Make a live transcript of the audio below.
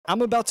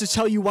I'm about to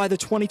tell you why the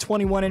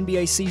 2021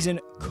 NBA season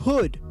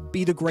could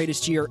be the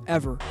greatest year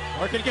ever.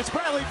 Larkin gets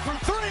Bradley for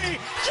three.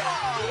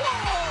 John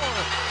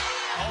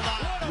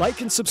Wall!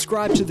 Like and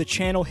subscribe to the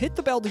channel, hit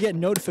the bell to get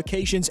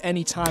notifications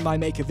anytime I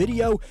make a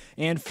video,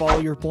 and follow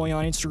your boy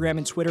on Instagram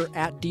and Twitter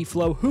at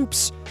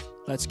DFlowHoops.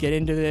 Let's get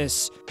into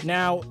this.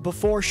 Now,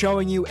 before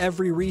showing you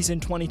every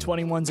reason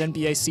 2021's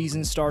NBA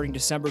season starting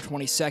December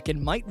 22nd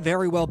might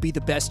very well be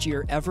the best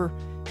year ever,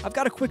 I've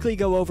got to quickly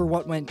go over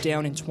what went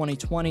down in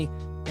 2020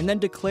 and then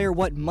declare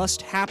what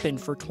must happen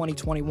for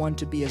 2021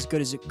 to be as good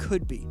as it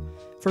could be.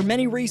 For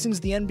many reasons,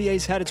 the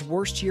NBA's had its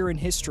worst year in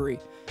history,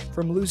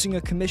 from losing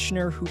a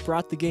commissioner who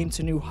brought the game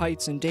to new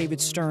heights in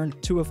David Stern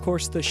to, of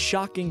course, the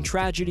shocking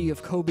tragedy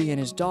of Kobe and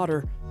his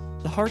daughter.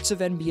 The hearts of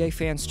NBA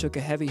fans took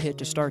a heavy hit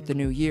to start the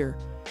new year.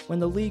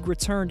 When the league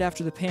returned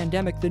after the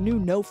pandemic, the new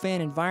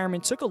no-fan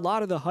environment took a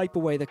lot of the hype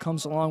away that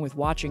comes along with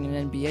watching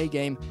an NBA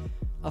game.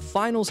 A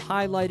finals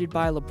highlighted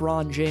by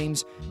LeBron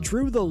James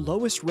drew the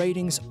lowest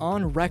ratings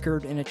on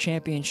record in a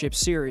championship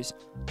series.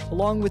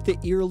 Along with the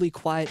eerily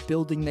quiet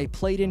building they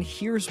played in,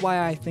 here's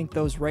why I think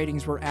those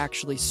ratings were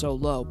actually so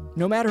low.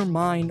 No matter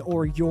mine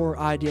or your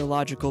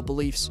ideological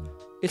beliefs,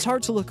 it's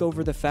hard to look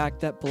over the fact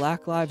that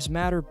Black Lives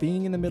Matter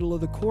being in the middle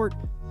of the court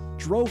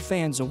drove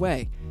fans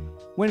away.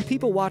 When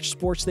people watch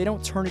sports, they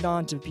don't turn it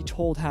on to be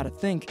told how to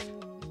think,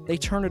 they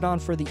turn it on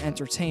for the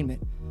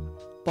entertainment.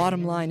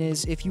 Bottom line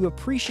is, if you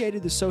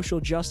appreciated the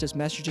social justice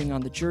messaging on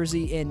the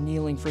jersey and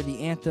kneeling for the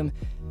anthem,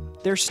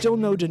 there's still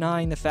no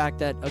denying the fact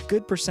that a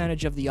good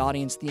percentage of the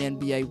audience the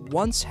NBA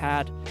once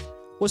had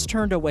was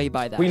turned away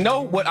by that. We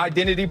know what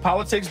identity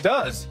politics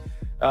does.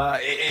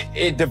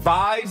 It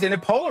divides and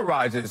it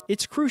polarizes.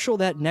 It's crucial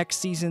that next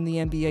season the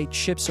NBA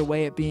chips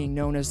away at being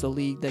known as the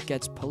league that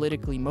gets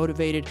politically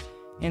motivated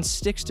and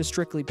sticks to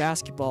strictly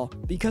basketball,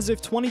 because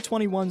if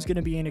 2021 is going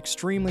to be an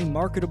extremely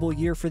marketable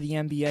year for the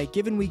NBA,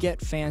 given we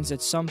get fans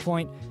at some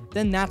point,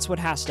 then that's what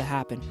has to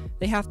happen.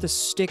 They have to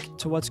stick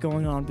to what's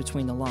going on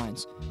between the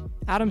lines.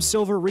 Adam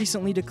Silver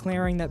recently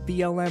declaring that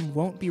BLM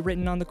won't be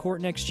written on the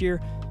court next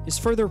year is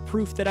further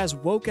proof that as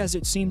woke as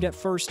it seemed at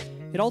first,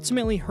 it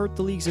ultimately hurt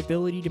the league's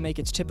ability to make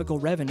its typical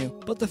revenue.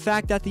 But the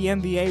fact that the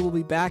NBA will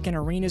be back in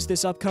arenas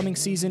this upcoming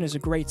season is a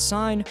great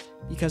sign,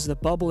 because the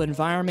bubble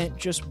environment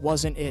just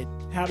wasn't it.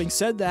 Having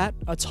said that,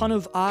 a ton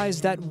of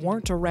eyes that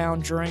weren't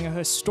around during a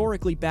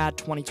historically bad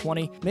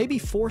 2020 may be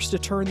forced to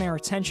turn their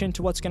attention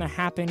to what's going to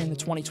happen in the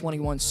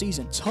 2021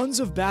 season. Tons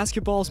of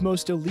basketball's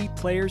most elite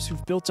players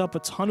who've built up a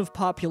ton of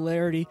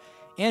popularity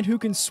and who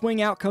can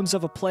swing outcomes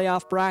of a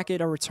playoff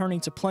bracket are returning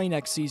to play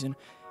next season.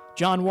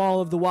 John Wall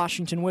of the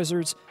Washington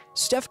Wizards,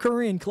 Steph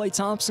Curry and Klay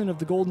Thompson of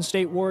the Golden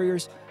State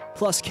Warriors,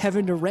 plus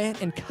Kevin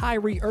Durant and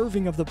Kyrie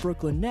Irving of the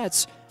Brooklyn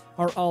Nets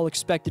are all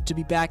expected to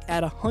be back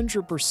at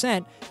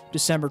 100%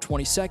 December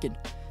 22nd.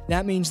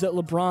 That means that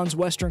LeBron's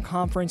Western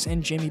Conference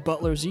and Jimmy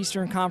Butler's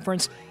Eastern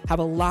Conference have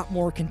a lot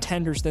more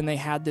contenders than they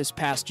had this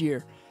past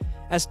year.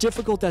 As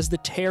difficult as the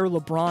tear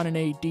LeBron and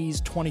AD's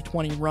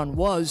 2020 run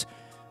was,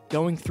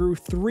 going through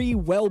three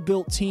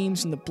well-built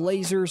teams in the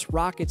Blazers,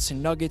 Rockets,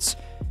 and Nuggets,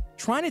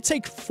 trying to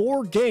take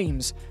 4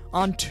 games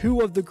on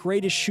 2 of the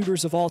greatest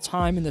shooters of all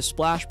time in the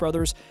Splash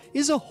Brothers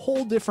is a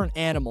whole different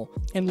animal.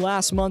 And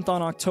last month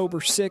on October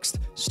 6th,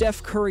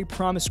 Steph Curry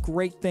promised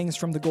great things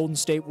from the Golden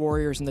State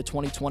Warriors in the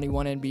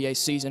 2021 NBA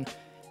season.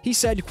 He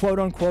said, quote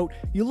unquote,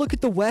 "You look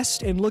at the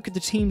West and look at the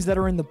teams that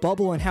are in the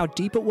bubble and how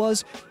deep it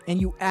was,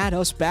 and you add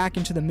us back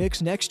into the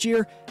mix next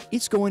year,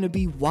 it's going to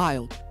be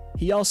wild."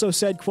 He also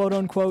said, quote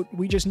unquote,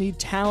 "We just need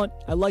talent.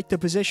 I like the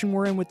position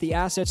we're in with the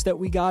assets that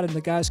we got and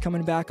the guys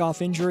coming back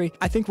off injury.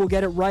 I think we'll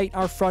get it right.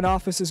 Our front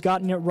office has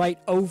gotten it right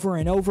over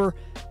and over,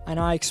 and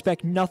I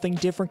expect nothing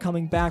different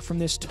coming back from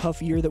this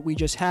tough year that we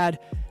just had."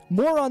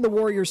 More on the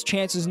Warriors'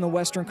 chances in the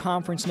Western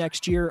Conference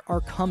next year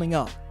are coming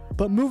up.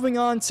 But moving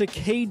on to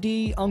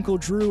KD, Uncle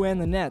Drew,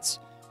 and the Nets.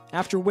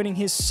 After winning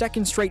his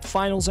second straight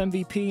Finals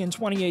MVP in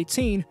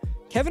 2018,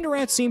 Kevin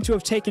Durant seemed to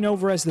have taken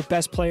over as the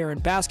best player in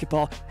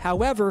basketball.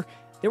 However,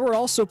 there were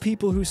also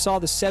people who saw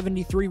the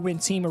 73-win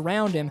team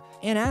around him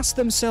and asked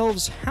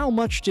themselves, how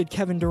much did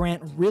Kevin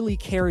Durant really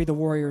carry the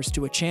Warriors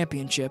to a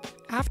championship?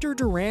 After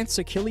Durant's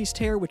Achilles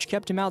tear, which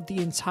kept him out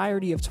the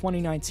entirety of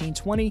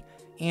 2019-20,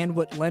 and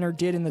what Leonard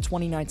did in the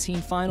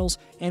 2019 finals,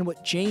 and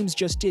what James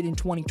just did in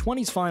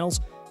 2020's finals,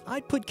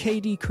 I'd put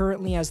KD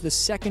currently as the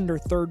second or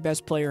third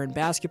best player in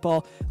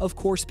basketball, of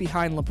course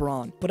behind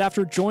LeBron. But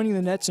after joining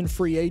the Nets in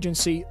free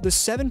agency, the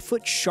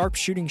 7-foot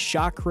sharpshooting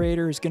shot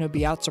creator is going to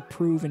be out to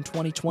prove in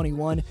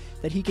 2021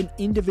 that he can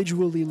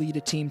individually lead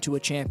a team to a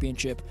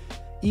championship.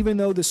 Even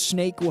though the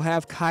Snake will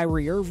have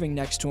Kyrie Irving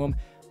next to him,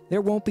 there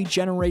won't be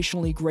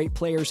generationally great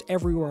players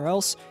everywhere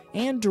else,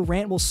 and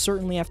Durant will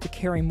certainly have to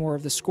carry more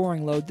of the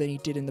scoring load than he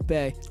did in the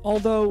Bay.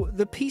 Although,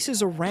 the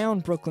pieces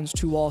around Brooklyn's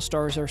 2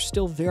 All-Stars are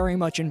still very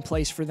much in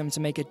place for them to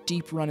make a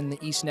deep run in the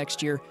East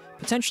next year,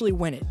 potentially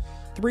win it.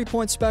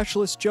 3-point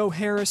specialist Joe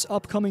Harris,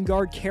 upcoming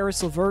guard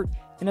Karis LeVert,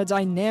 and a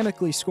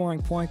dynamically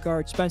scoring point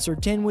guard Spencer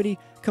Dinwiddie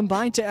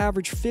combined to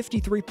average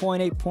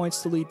 53.8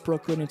 points to lead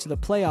Brooklyn into the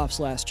playoffs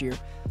last year.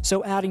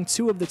 So adding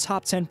 2 of the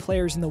top 10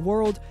 players in the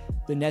world,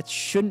 the Nets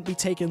shouldn't be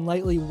taken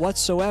lightly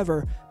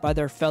whatsoever by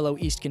their fellow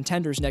East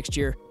contenders next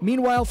year.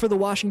 Meanwhile, for the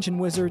Washington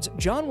Wizards,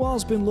 John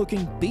Wall's been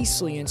looking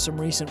beastly in some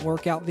recent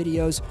workout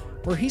videos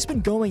where he's been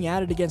going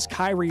at it against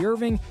Kyrie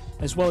Irving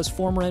as well as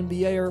former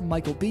NBAer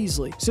Michael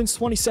Beasley. Since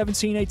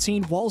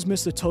 2017-18, Wall's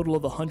missed a total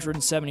of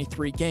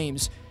 173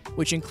 games,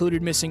 which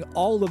included missing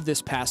all of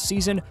this past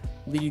season,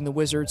 leading the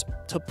Wizards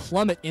to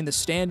plummet in the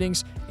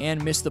standings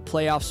and miss the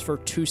playoffs for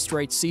 2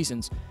 straight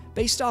seasons.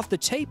 Based off the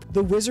tape,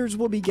 the Wizards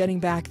will be getting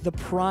back the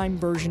prime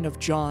version of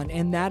John,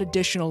 and that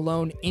addition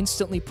alone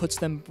instantly puts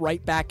them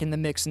right back in the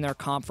mix in their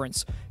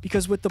conference.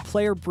 Because with the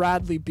player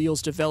Bradley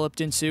Beal's developed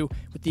into,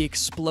 with the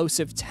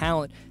explosive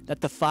talent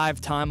that the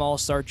 5-time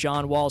All-Star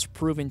John Wall's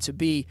proven to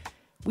be,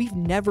 we've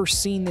never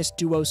seen this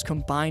duo's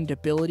combined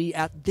ability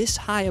at this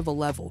high of a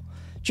level.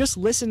 Just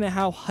listen to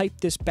how hyped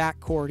this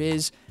backcourt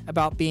is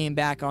about being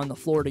back on the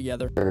floor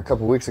together. A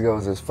couple weeks ago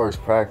was his first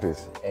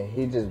practice, and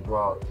he just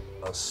brought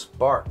a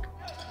spark.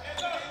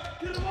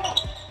 Get him up!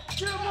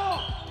 Get him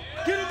up!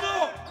 Get him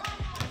up!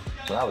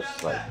 And I was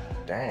just like,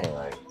 dang,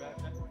 like,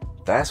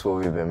 that's what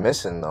we've been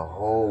missing the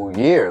whole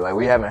year. Like,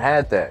 we haven't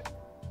had that.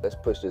 Let's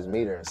push this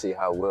meter and see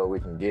how well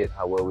we can get,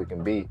 how well we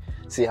can be,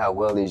 see how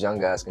well these young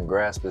guys can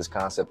grasp this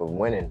concept of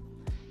winning,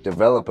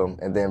 develop them,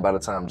 and then by the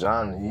time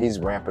John, he's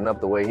ramping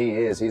up the way he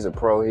is, he's a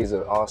pro, he's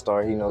an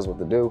all-star, he knows what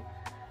to do,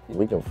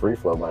 we can free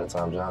flow by the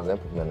time John's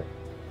implemented.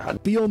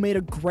 Beal made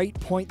a great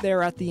point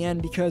there at the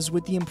end because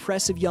with the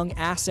impressive young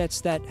assets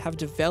that have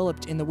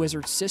developed in the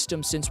Wizards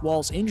system since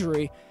Wall's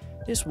injury,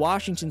 this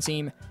Washington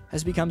team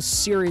has become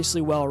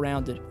seriously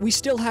well-rounded. We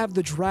still have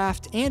the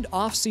draft and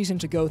offseason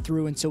to go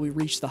through until we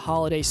reach the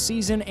holiday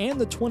season and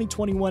the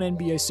 2021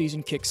 NBA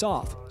season kicks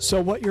off. So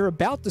what you're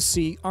about to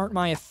see aren't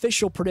my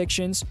official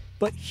predictions,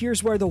 but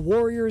here's where the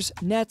Warriors,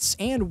 Nets,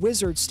 and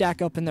Wizards stack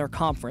up in their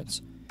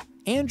conference.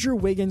 Andrew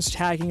Wiggins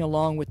tagging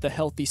along with the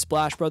healthy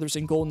Splash Brothers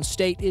in Golden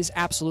State is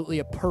absolutely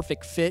a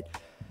perfect fit.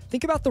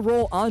 Think about the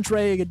role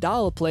Andre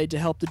Iguodala played to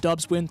help the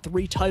Dubs win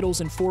 3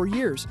 titles in 4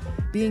 years,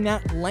 being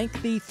that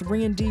lengthy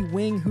 3-and-D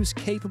wing who's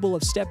capable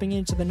of stepping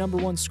into the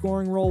 #1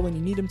 scoring role when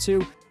you need him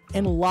to,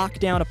 and lock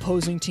down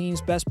opposing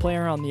teams' best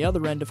player on the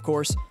other end, of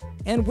course.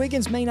 And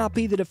Wiggins may not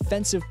be the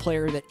defensive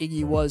player that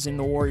Iggy was in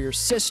the Warriors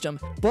system,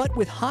 but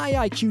with high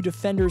IQ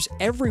defenders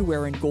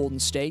everywhere in Golden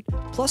State,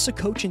 plus a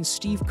coach in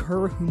Steve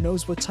Kerr who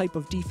knows what type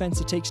of defense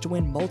it takes to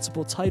win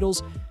multiple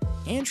titles,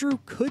 Andrew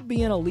could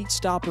be an elite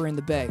stopper in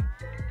the Bay.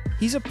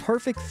 He's a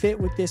perfect fit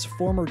with this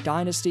former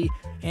dynasty,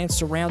 and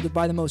surrounded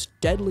by the most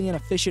deadly and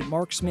efficient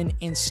marksmen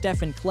in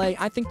Steph and Clay,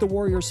 I think the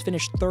Warriors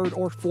finish 3rd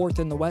or 4th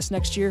in the West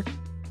next year.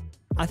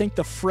 I think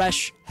the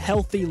fresh,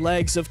 healthy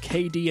legs of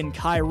KD and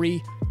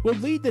Kyrie will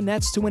lead the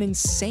Nets to an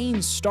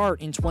insane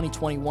start in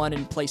 2021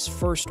 and place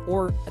 1st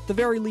or at the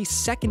very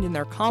least 2nd in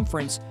their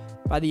conference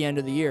by the end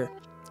of the year.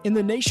 In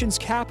the nation's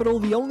capital,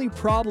 the only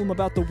problem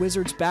about the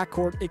Wizards'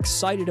 backcourt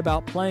excited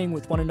about playing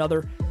with one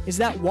another is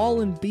that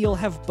Wall and Beal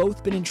have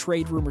both been in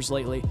trade rumors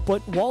lately.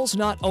 But Wall's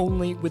not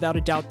only, without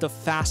a doubt, the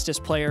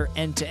fastest player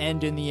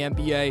end-to-end in the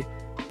NBA,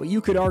 but you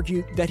could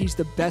argue that he's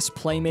the best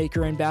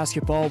playmaker in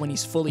basketball when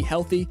he's fully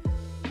healthy.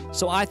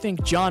 So I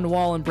think John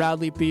Wall and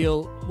Bradley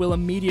Beal will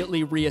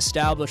immediately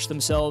reestablish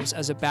themselves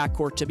as a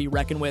backcourt to be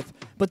reckoned with.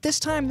 But this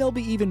time they'll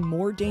be even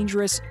more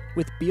dangerous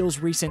with Beal's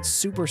recent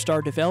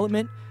superstar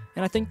development,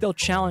 and I think they'll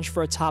challenge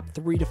for a top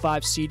 3 to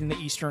 5 seed in the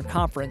Eastern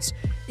Conference.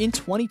 In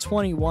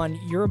 2021,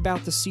 you're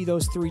about to see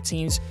those 3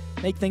 teams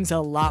make things a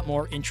lot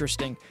more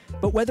interesting.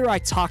 But whether I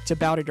talked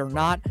about it or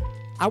not,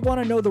 I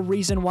want to know the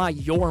reason why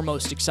you're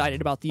most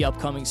excited about the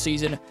upcoming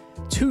season.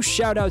 2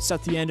 shout-outs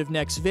at the end of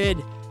next vid.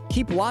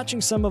 Keep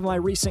watching some of my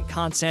recent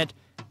content.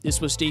 This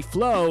was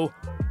D-Flow,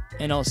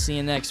 and I'll see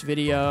you next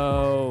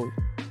video.